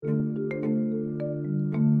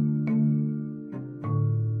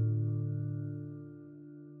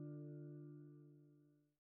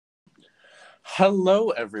Hello,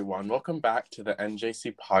 everyone. Welcome back to the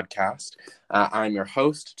NJC podcast. I'm your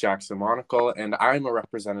host, Jackson Monacle, and I'm a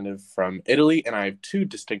representative from Italy, and I have two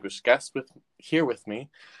distinguished guests here with me,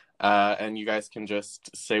 and you guys can just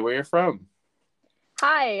say where you're from.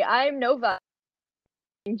 Hi, I'm Nova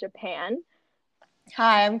in Japan.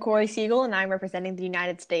 Hi, I'm Corey Siegel, and I'm representing the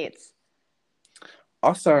United States.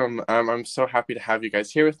 Awesome. I'm so happy to have you guys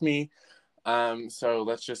here with me. So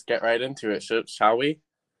let's just get right into it, shall we?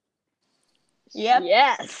 Yep.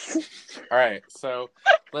 Yes. All right, so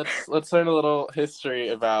let's learn a little history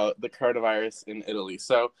about the coronavirus in Italy.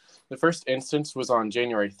 So the first instance was on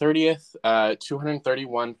January 30th,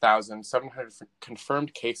 231,700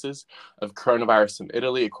 confirmed cases of coronavirus in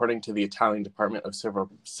Italy, according to the Italian Department of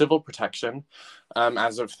Civil Protection.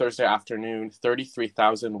 As of Thursday afternoon,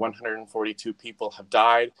 33,142 people have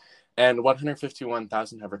died, and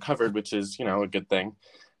 151,000 have recovered, which is, a good thing.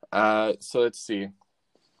 So let's see.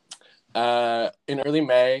 In early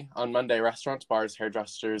May, on Monday, restaurants, bars,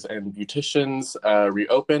 hairdressers, and beauticians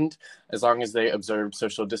reopened as long as they observed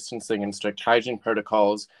social distancing and strict hygiene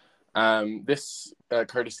protocols. This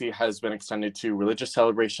courtesy has been extended to religious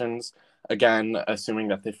celebrations, again, assuming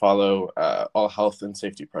that they follow all health and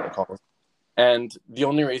safety protocols. And the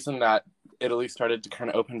only reason that Italy started to kind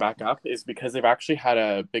of open back up is because they've actually had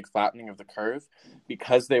a big flattening of the curve.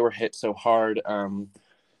 Because they were hit so hard,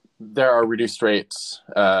 there are reduced rates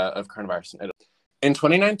of coronavirus in Italy. In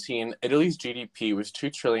 2019, Italy's GDP was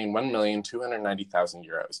 2,001,290,000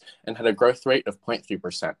 euros and had a growth rate of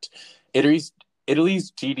 0.3%. Italy's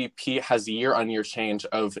GDP has a year-on-year change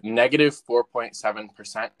of negative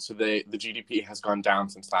 4.7%, so the GDP has gone down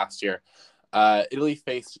since last year. Italy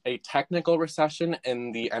faced a technical recession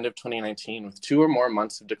in the end of 2019 with 2 or more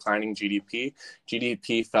months of declining GDP.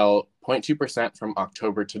 GDP fell 0.2% from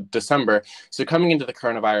October to December. So coming into the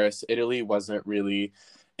coronavirus, Italy wasn't really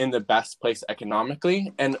in the best place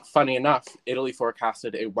economically. And funny enough, Italy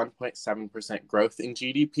forecasted a 1.7% growth in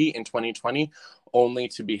GDP in 2020, only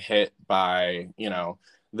to be hit by,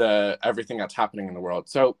 everything that's happening in the world.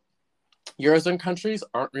 So Eurozone countries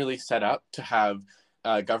aren't really set up to have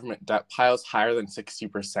government debt piles higher than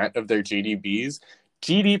 60% of their GDPs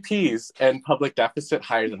and public deficit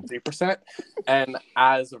higher than 3%. And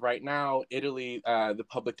as of right now, Italy, the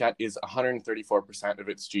public debt is 134% of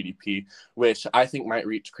its GDP, which I think might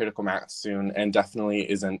reach critical mass soon and definitely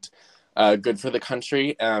isn't good for the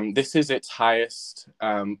country. This is its highest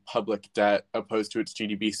public debt opposed to its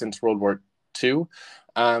GDP since World War II.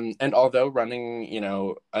 And although running,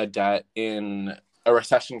 a debt in a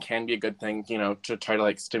recession can be a good thing, to try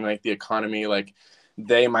to stimulate the economy,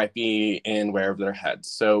 they might be in way of their heads.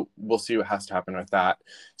 So we'll see what has to happen with that.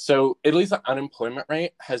 So Italy's unemployment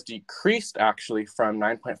rate has decreased actually from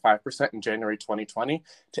 9.5% in January 2020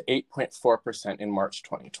 to 8.4% in March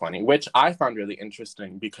 2020, which I found really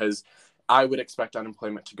interesting because I would expect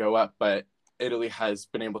unemployment to go up, but Italy has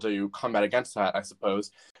been able to combat against that, I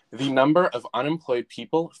suppose. The number of unemployed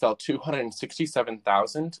people fell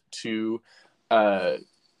 267,000 to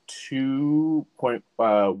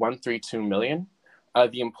 2.132 million.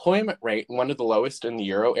 The employment rate, one of the lowest in the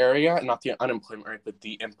euro area, not the unemployment rate, but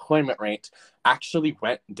the employment rate actually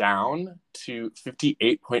went down to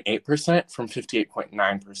 58.8% from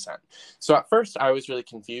 58.9%. So at first I was really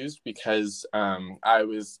confused because I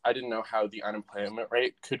didn't know how the unemployment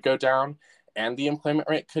rate could go down and the employment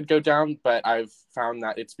rate could go down, but I've found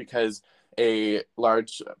that it's because a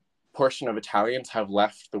large portion of Italians have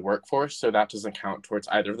left the workforce, so that doesn't count towards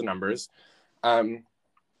either of the numbers.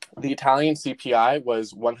 The Italian CPI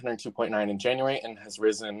was 102.9 in January and has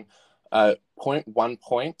risen 0.1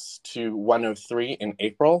 points to 103 in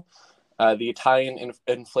April. The Italian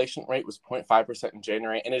inflation rate was 0.5% in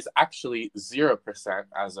January and is actually 0%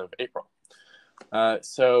 as of April.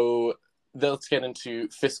 So let's get into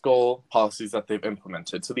fiscal policies that they've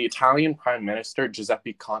implemented. So the Italian Prime Minister,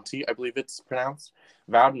 Giuseppe Conte, I believe it's pronounced,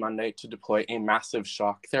 vowed Monday to deploy a massive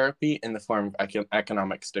shock therapy in the form of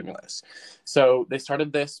economic stimulus. So they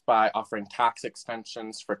started this by offering tax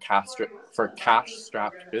extensions for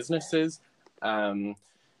cash-strapped businesses. The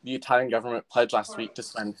Italian government pledged last week to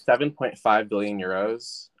spend 7.5 billion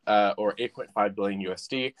euros, or 8.5 billion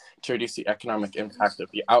USD, to reduce the economic impact of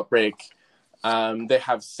the outbreak. They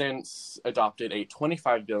have since adopted a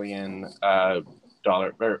 $25 billion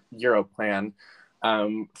euro plan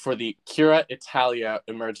for the Cura Italia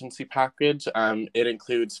emergency package. It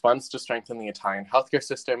includes funds to strengthen the Italian healthcare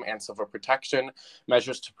system and civil protection,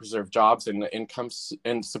 measures to preserve jobs and incomes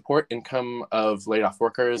and support income of laid-off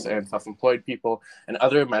workers and self-employed people, and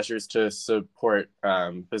other measures to support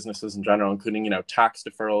businesses in general, including tax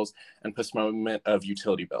deferrals and postponement of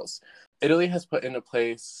utility bills. Italy has put into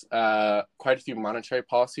place quite a few monetary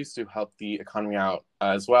policies to help the economy out,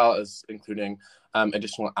 as well as including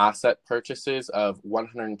additional asset purchases of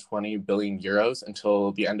 120 billion euros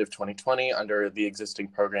until the end of 2020 under the existing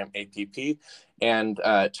program APP, and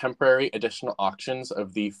temporary additional auctions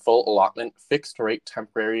of the full allotment fixed rate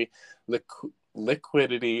temporary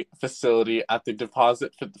liquidity facility at the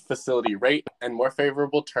deposit facility rate, and more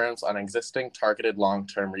favorable terms on existing targeted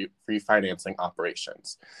long-term refinancing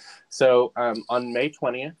operations. So on May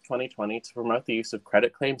 20th, 2020, to promote the use of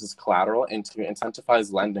credit claims as collateral and to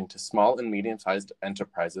incentivize lending to small and medium-sized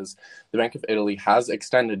enterprises, the Bank of Italy has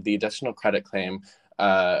extended the additional credit claim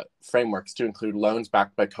frameworks to include loans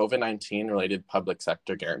backed by COVID-19 related public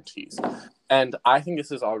sector guarantees. And I think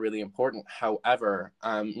this is all really important. However,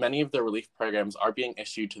 many of the relief programs are being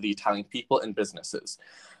issued to the Italian people and businesses.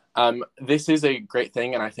 This is a great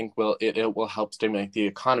thing, and I think it will help stimulate the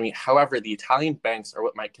economy. However, the Italian banks are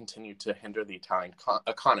what might continue to hinder the Italian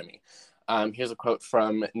economy. Here's a quote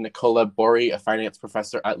from Nicola Bori, a finance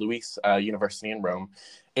professor at Luis University in Rome.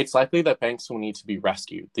 "It's likely that banks will need to be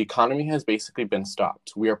rescued. The economy has basically been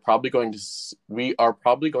stopped. We are probably going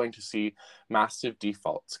to see massive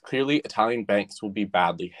defaults. Clearly, Italian banks will be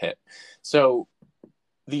badly hit." So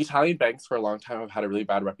the Italian banks for a long time have had a really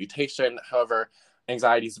bad reputation. However,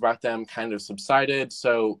 anxieties about them kind of subsided.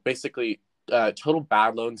 So basically, total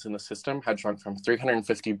bad loans in the system had shrunk from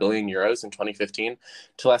 350 billion euros in 2015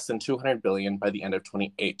 to less than 200 billion by the end of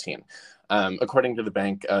 2018, according to the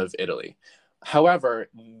Bank of Italy. However,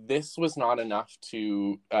 this was not enough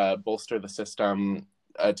to bolster the system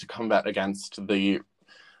to combat against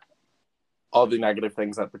all the negative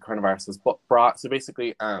things that the coronavirus has brought. So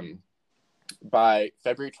basically, by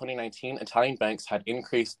February 2019, Italian banks had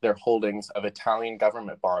increased their holdings of Italian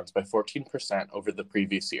government bonds by 14% over the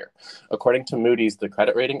previous year. According to Moody's, the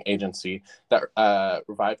credit rating agency, that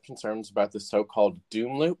revived concerns about the so-called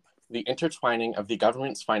doom loop, the intertwining of the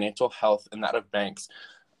government's financial health and that of banks,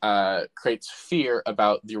 creates fear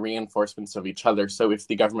about the reinforcements of each other. So if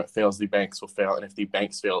the government fails, the banks will fail, and if the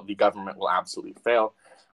banks fail, the government will absolutely fail.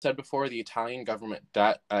 Said before, the Italian government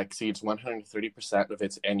debt exceeds 130% of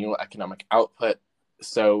its annual economic output.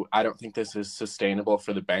 So I don't think this is sustainable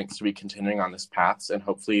for the banks to be continuing on this path. And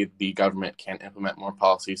hopefully the government can implement more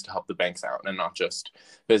policies to help the banks out and not just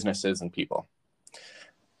businesses and people.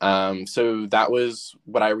 So that was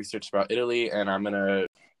what I researched about Italy, and I'm going to...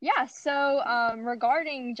 Yeah, so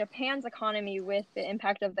regarding Japan's economy with the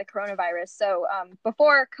impact of the coronavirus, so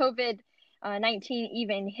before COVID-19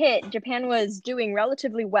 even hit, Japan was doing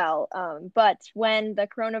relatively well. But when the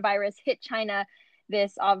coronavirus hit China,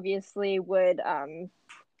 this obviously would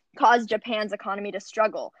cause Japan's economy to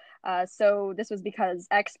struggle. So this was because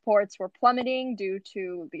exports were plummeting due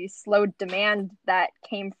to the slowed demand that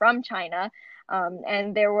came from China.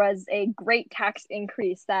 And there was a great tax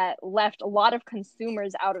increase that left a lot of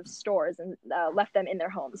consumers out of stores and left them in their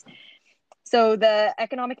homes. So the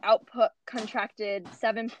economic output contracted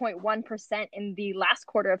 7.1% in the last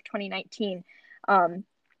quarter of 2019.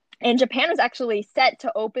 And Japan was actually set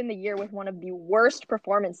to open the year with one of the worst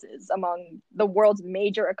performances among the world's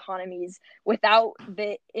major economies without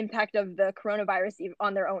the impact of the coronavirus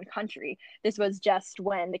on their own country. This was just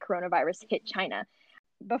when the coronavirus hit China.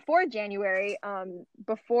 Before January,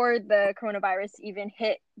 before the coronavirus even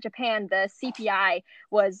hit Japan, the CPI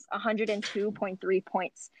was 102.3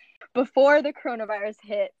 points. Before the coronavirus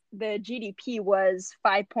hit, the GDP was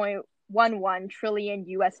 5.11 trillion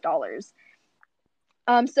US dollars.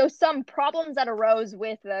 So some problems that arose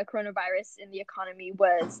with the coronavirus in the economy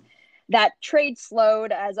was that trade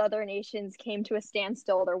slowed as other nations came to a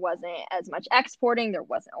standstill. There wasn't as much exporting. There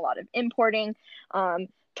wasn't a lot of importing.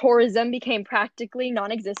 Tourism became practically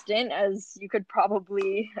non-existent, as you could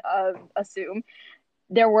probably assume.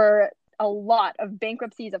 There were a lot of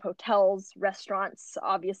bankruptcies of hotels, restaurants.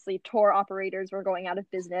 Obviously, tour operators were going out of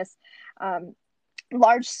business.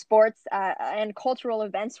 Large sports and cultural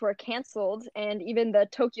events were canceled, and even the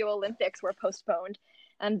Tokyo Olympics were postponed.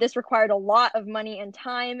 This required a lot of money and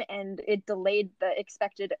time, and it delayed the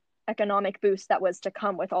expected economic boost that was to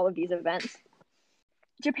come with all of these events.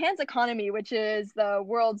 Japan's economy, which is the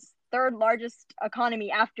world's third largest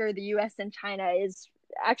economy after the US and China, is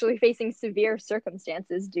actually facing severe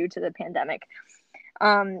circumstances due to the pandemic.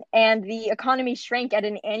 And the economy shrank at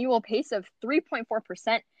an annual pace of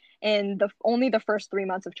 3.4% in only the first 3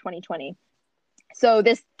 months of 2020. So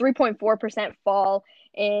this 3.4% fall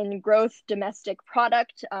in gross domestic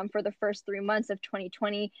product for the first 3 months of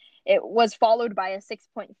 2020, it was followed by a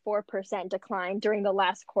 6.4% decline during the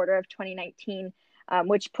last quarter of 2019,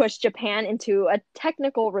 which pushed Japan into a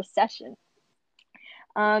technical recession.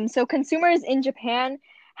 So consumers in Japan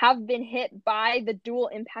have been hit by the dual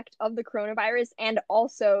impact of the coronavirus, and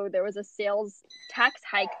also there was a sales tax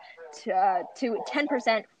hike to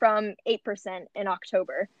 10% from 8% in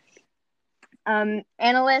October.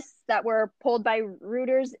 Analysts that were polled by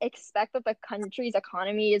Reuters expect that the country's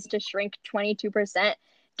economy is to shrink 22%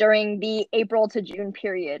 during the April to June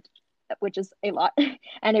period, which is a lot,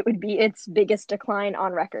 and it would be its biggest decline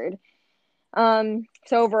on record.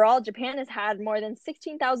 So overall, Japan has had more than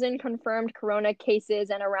 16,000 confirmed corona cases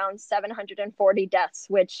and around 740 deaths,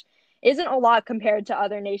 which isn't a lot compared to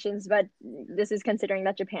other nations, but this is considering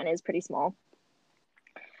that Japan is pretty small.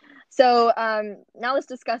 So now let's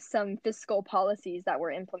discuss some fiscal policies that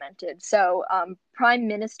were implemented. So Prime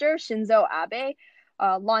Minister Shinzo Abe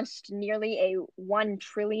launched nearly a $1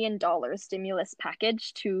 trillion stimulus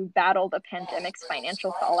package to battle the pandemic's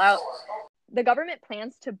financial fallout. The government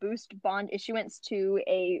plans to boost bond issuance to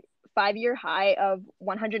a 5-year high of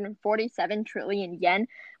 147 trillion yen,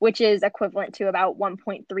 which is equivalent to about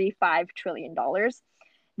 $1.35 trillion.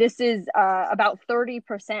 This is about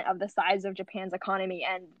 30% of the size of Japan's economy,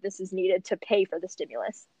 and this is needed to pay for the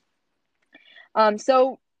stimulus.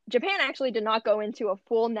 So Japan actually did not go into a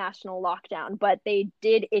full national lockdown, but they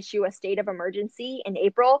did issue a state of emergency in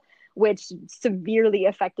April, which severely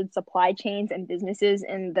affected supply chains and businesses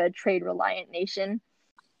in the trade-reliant nation.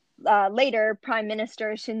 Later, Prime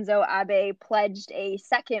Minister Shinzo Abe pledged a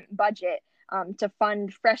second budget to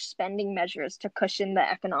fund fresh spending measures to cushion the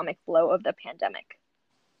economic blow of the pandemic.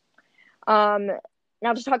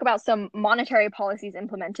 Now to talk about some monetary policies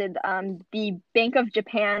implemented, the Bank of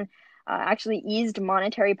Japan actually eased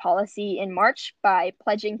monetary policy in March by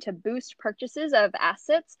pledging to boost purchases of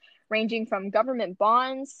assets ranging from government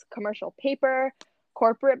bonds, commercial paper,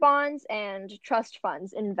 corporate bonds, and trust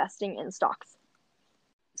funds investing in stocks.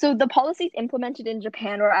 So the policies implemented in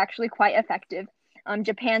Japan were actually quite effective.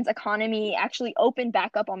 Japan's economy actually opened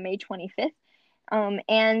back up on May 25th.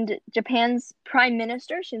 And Japan's Prime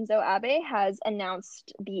Minister Shinzo Abe has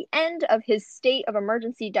announced the end of his state of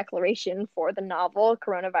emergency declaration for the novel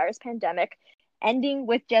coronavirus pandemic, ending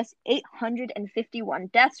with just 851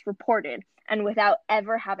 deaths reported and without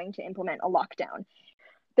ever having to implement a lockdown.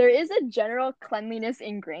 There is a general cleanliness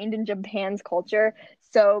ingrained in Japan's culture,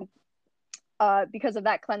 so because of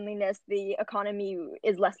that cleanliness, the economy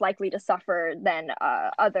is less likely to suffer than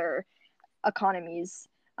other economies.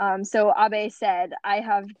 So Abe said, "I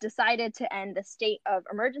have decided to end the state of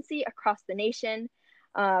emergency across the nation."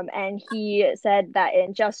 And he said that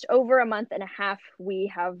in just over a month and a half, we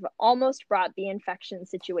have almost brought the infection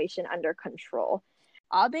situation under control.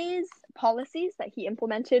 Abe's policies that he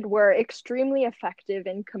implemented were extremely effective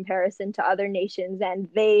in comparison to other nations, and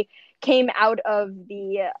they came out of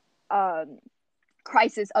the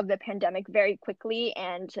crisis of the pandemic very quickly,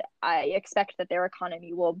 and I expect that their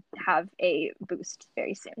economy will have a boost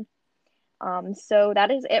very soon. So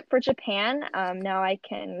that is it for Japan. Now I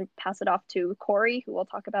can pass it off to Corey, who will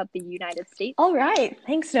talk about the United States. All right.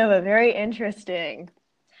 Thanks, Nova. Very interesting.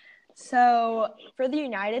 So for the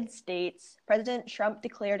United States, President Trump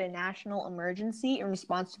declared a national emergency in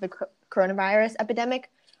response to the coronavirus epidemic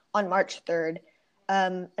on March 3rd.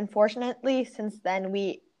 Unfortunately, since then,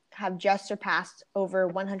 we have just surpassed over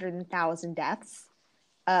 100,000 deaths.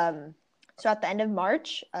 So at the end of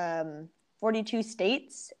March, 42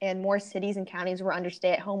 states and more cities and counties were under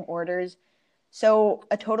stay-at-home orders. So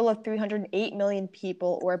a total of 308 million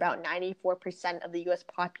people, or about 94% of the U.S.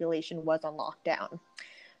 population, was on lockdown.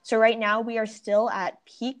 So right now we are still at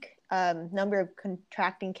peak number of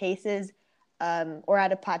contracting cases, or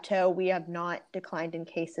at a plateau. We have not declined in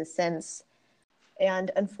cases since.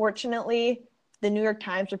 And unfortunately, the New York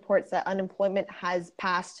Times reports that unemployment has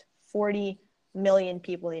passed 40 million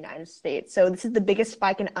people in the United States. So this is the biggest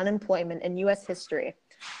spike in unemployment in U.S. history,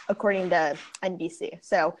 according to NBC.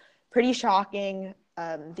 So pretty shocking.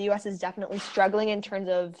 The U.S. is definitely struggling in terms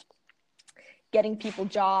of getting people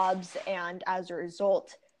jobs, and as a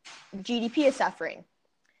result, GDP is suffering.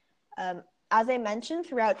 As I mentioned,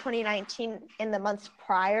 throughout 2019, in the months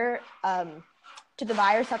prior to the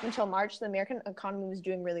virus up until March, the American economy was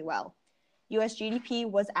doing really well. U.S. GDP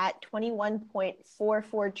was at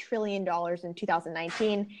 $21.44 trillion in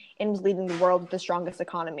 2019 and was leading the world with the strongest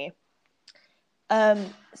economy.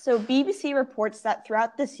 So BBC reports that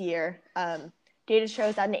throughout this year, data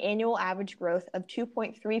shows that an annual average growth of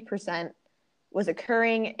 2.3% was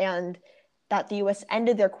occurring, and that the U.S.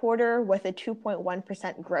 ended their quarter with a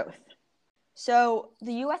 2.1% growth. So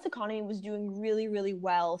the U.S. economy was doing really, really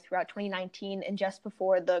well throughout 2019 and just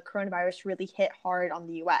before the coronavirus really hit hard on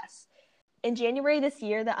the U.S. In January this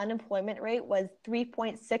year, the unemployment rate was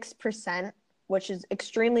 3.6%, which is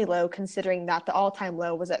extremely low considering that the all-time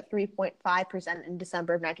low was at 3.5% in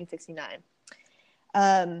December of 1969.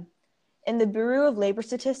 And the Bureau of Labor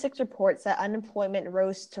Statistics reports that unemployment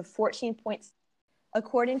rose to 14 points.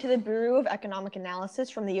 According to the Bureau of Economic Analysis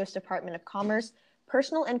from the U.S. Department of Commerce,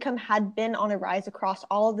 personal income had been on a rise across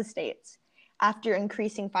all of the states. After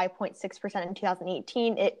increasing 5.6% in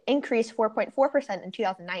 2018, it increased 4.4% in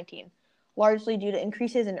 2019, largely due to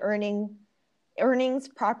increases in earnings,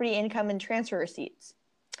 property income, and transfer receipts.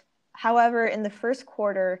 However, in the first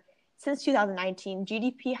quarter, since 2019,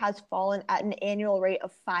 GDP has fallen at an annual rate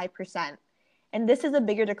of 5%, and this is a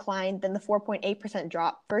bigger decline than the 4.8%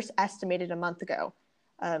 drop first estimated a month ago,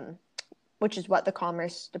 which is what the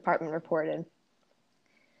Commerce Department reported.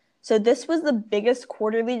 So this was the biggest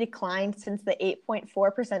quarterly decline since the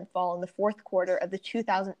 8.4% fall in the fourth quarter of the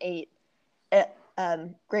 2008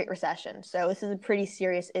 Great Recession. So this is a pretty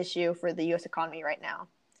serious issue for the U.S. economy right now.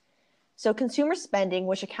 So consumer spending,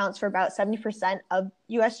 which accounts for about 70% of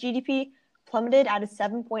U.S. GDP, plummeted at a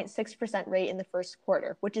 7.6% rate in the first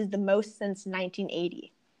quarter, which is the most since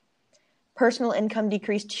 1980. Personal income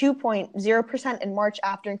decreased 2.0% in March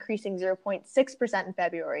after increasing 0.6% in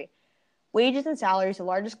February. Wages and salaries, the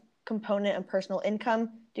largest component of personal income,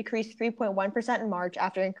 decreased 3.1% in March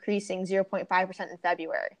after increasing 0.5% in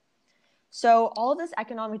February. So all of this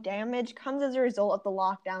economic damage comes as a result of the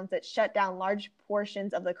lockdowns that shut down large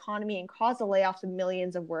portions of the economy and caused the layoffs of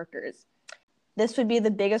millions of workers. This would be the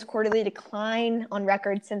biggest quarterly decline on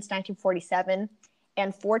record since 1947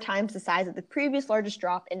 and 4 times the size of the previous largest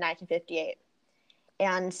drop in 1958.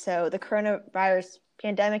 And so the coronavirus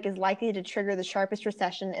pandemic is likely to trigger the sharpest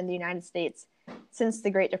recession in the United States since the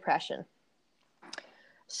Great Depression.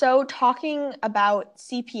 So talking about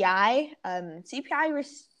CPI,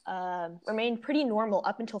 remained pretty normal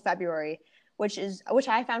up until February, which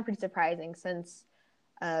I found pretty surprising since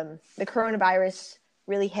the coronavirus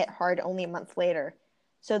really hit hard only a month later.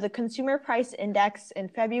 So the consumer price index in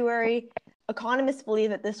February, economists believe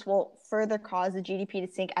that this will further cause the GDP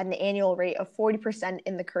to sink at an annual rate of 40%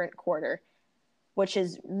 in the current quarter, which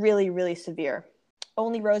is really, really severe.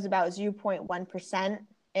 Only rose about 0.1%,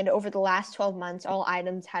 and over the last 12 months, all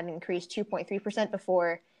items had increased 2.3%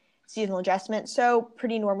 before seasonal adjustment, so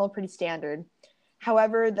pretty normal, pretty standard.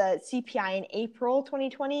 However, the CPI in April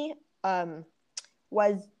 2020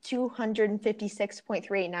 was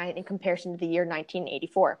 256.389 in comparison to the year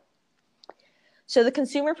 1984. So the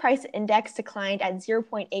consumer price index declined at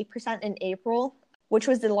 0.8% in April, which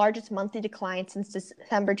was the largest monthly decline since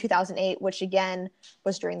December 2008, which again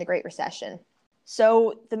was during the Great Recession.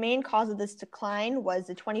 So the main cause of this decline was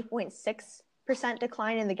the 20.6%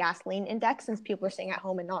 decline in the gasoline index since people were staying at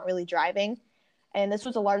home and not really driving. And this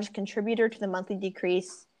was the largest contributor to the monthly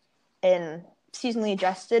decrease in seasonally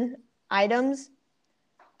adjusted items.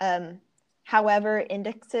 However,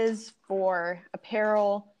 indexes for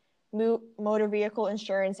apparel, motor vehicle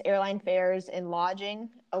insurance, airline fares, and lodging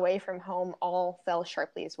away from home all fell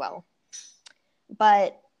sharply as well.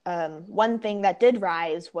 But one thing that did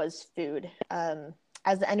rise was food.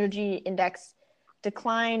 As the energy index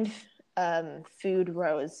declined, food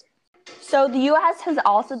rose. So the U.S. has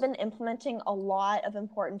also been implementing a lot of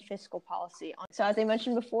important fiscal policy. So as I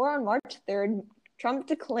mentioned before, on March 3rd, Trump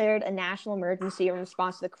declared a national emergency in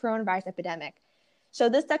response to the coronavirus epidemic. So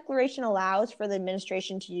this declaration allows for the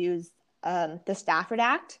administration to use the Stafford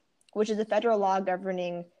Act, which is a federal law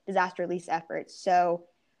governing disaster relief efforts. So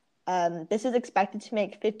this is expected to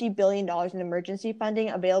make $50 billion in emergency funding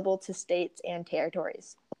available to states and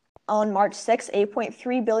territories. On March 6,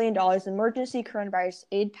 $8.3 billion emergency coronavirus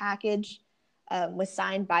aid package was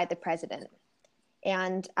signed by the president.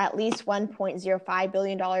 And at least $1.05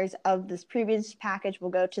 billion of this previous package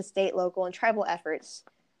will go to state, local, and tribal efforts.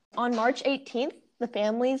 On March 18th, the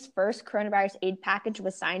family's first coronavirus aid package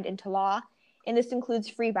was signed into law, and this includes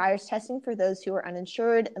free virus testing for those who are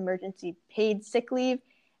uninsured, emergency paid sick leave,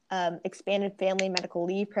 expanded family medical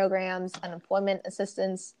leave programs, unemployment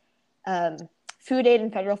assistance, food aid,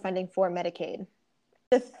 and federal funding for Medicaid.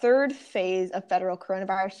 The third phase of federal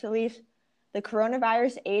coronavirus relief, the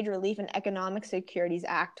Coronavirus Aid, Relief, and Economic Securities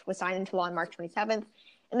Act, was signed into law on March 27th,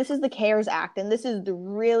 and this is the CARES Act, and this is the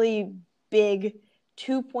really big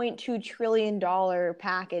 $2.2 trillion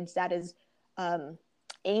package that is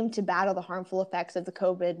aimed to battle the harmful effects of the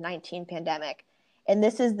COVID-19 pandemic. And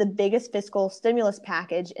this is the biggest fiscal stimulus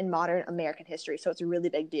package in modern American history, so it's a really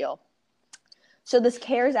big deal. So this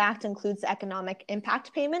CARES Act includes the economic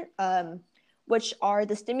impact payment, which are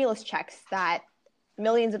the stimulus checks that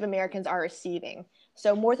millions of Americans are receiving.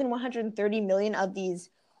 So more than 130 million of these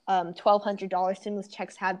 $1,200 stimulus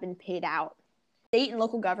checks have been paid out. State and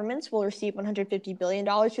local governments will receive $150 billion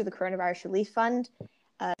through the Coronavirus Relief Fund.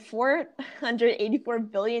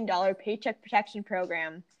 $484 billion Paycheck Protection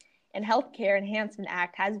Program and Healthcare Enhancement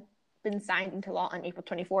Act has been signed into law on April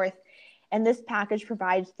 24th. And this package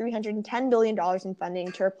provides $310 billion in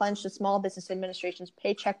funding to replenish the Small Business Administration's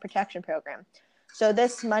Paycheck Protection Program. So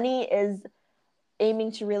this money is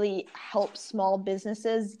aiming to really help small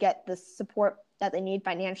businesses get the support that they need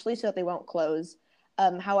financially so that they won't close.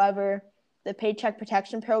 However, the Paycheck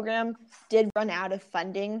Protection Program did run out of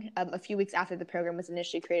funding a few weeks after the program was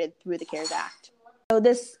initially created through the CARES Act. So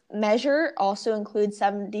this measure also includes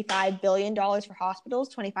 $75 billion for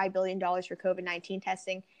hospitals, $25 billion for COVID-19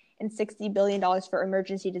 testing, and $60 billion for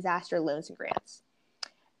emergency disaster loans and grants.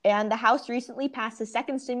 And the House recently passed the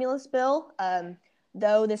second stimulus bill,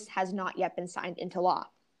 though this has not yet been signed into law.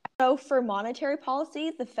 So for monetary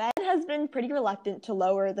policy, the Fed has been pretty reluctant to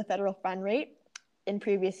lower the federal fund rate in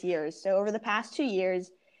previous years. So over the past 2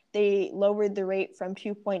 years, they lowered the rate from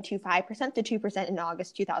 2.25% to 2% in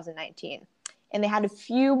August 2019. And they had a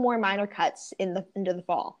few more minor cuts into the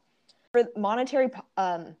fall. For monetary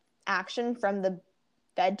action from the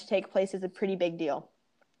Fed to take place is a pretty big deal.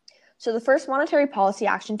 So the first monetary policy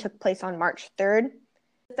action took place on March 3rd.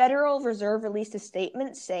 The Federal Reserve released a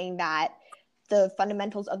statement saying that the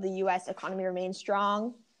fundamentals of the U.S. economy remain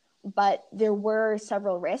strong, but there were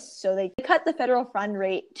several risks. So they cut the federal fund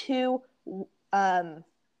rate to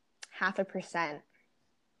 0.5%,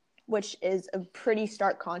 which is a pretty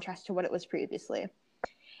stark contrast to what it was previously.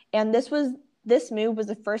 And this move was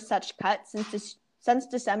the first such cut since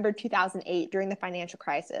December 2008 during the financial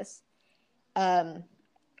crisis. And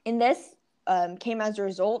this came as a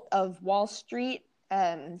result of Wall Street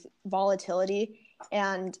volatility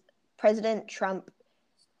and President Trump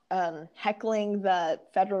heckling the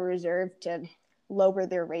Federal Reserve to lower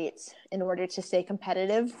their rates in order to stay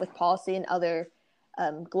competitive with policy and other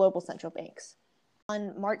global central banks.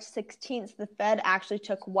 On March 16th, the Fed actually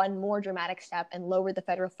took one more dramatic step and lowered the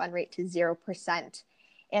federal fund rate to 0%.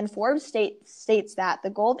 And Forbes states that the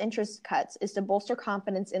goal of interest cuts is to bolster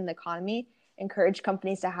confidence in the economy, encourage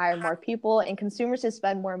companies to hire more people, and consumers to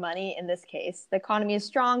spend more money. In this case, the economy is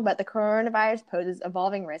strong, but the coronavirus poses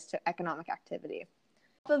evolving risks to economic activity.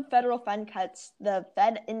 Of federal fund cuts, the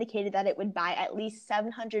Fed indicated that it would buy at least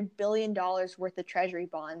 $700 billion worth of treasury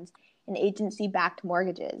bonds and agency-backed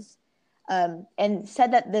mortgages, and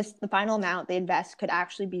said that the final amount they invest could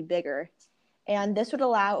actually be bigger. And this would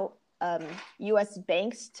allow U.S.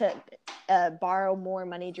 banks to borrow more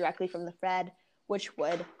money directly from the Fed, which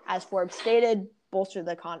would, as Forbes stated, bolster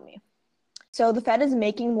the economy. So the Fed is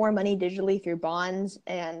making more money digitally through bonds,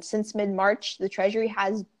 and since mid-March, the Treasury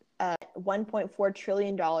has $1.4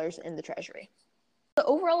 trillion in the Treasury. The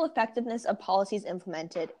overall effectiveness of policies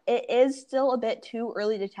implemented, it is still a bit too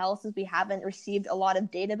early to tell since we haven't received a lot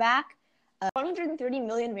of data back. 130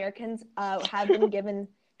 million Americans have been given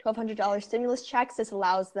 $1,200 stimulus checks. This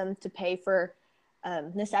allows them to pay for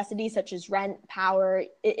necessities such as rent, power.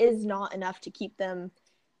 It is not enough to keep them,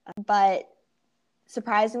 but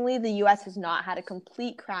surprisingly, the U.S. has not had a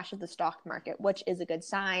complete crash of the stock market, which is a good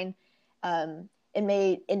sign. It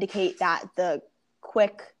may indicate that the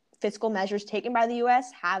quick fiscal measures taken by the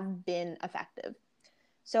U.S. have been effective.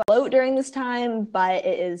 So float during this time, but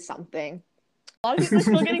it is something. A lot of people are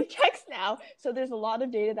still getting checks now, so there's a lot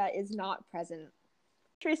of data that is not present. The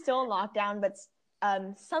country is still in lockdown, but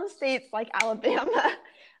some states like Alabama,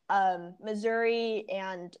 Missouri,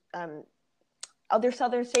 and other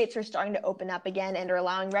southern states are starting to open up again and are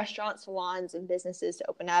allowing restaurants, salons, and businesses to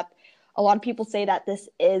open up. A lot of people say that this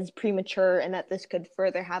is premature and that this could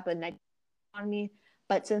further have a negative economy.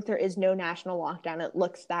 But since there is no national lockdown, it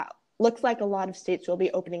looks like a lot of states will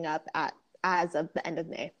be opening up as of the end of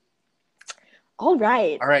May. All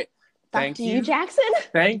right. Thank you, Jackson.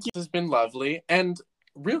 Thank you. This has been lovely. And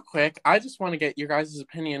real quick, I just want to get your guys'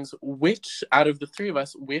 opinions. Which, out of the three of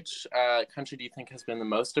us, which country do you think has been the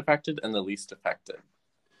most affected and the least affected?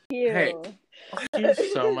 Hey, thank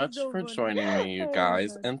you so much for joining me, you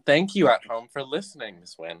guys. And thank you at home for listening,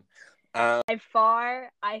 Miss Wynn. By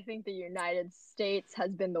far, I think the United States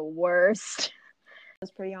has been the worst. I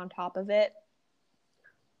was pretty on top of it.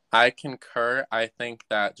 I concur. I think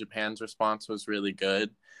that Japan's response was really good,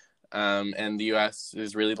 and the U.S.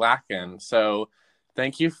 is really lacking. So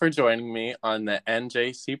thank you for joining me on the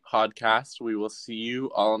NJC podcast. We will see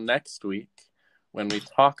you all next week when we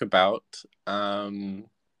talk about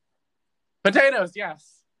potatoes.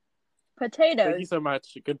 Yes. Potatoes. Thank you so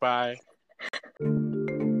much. Goodbye.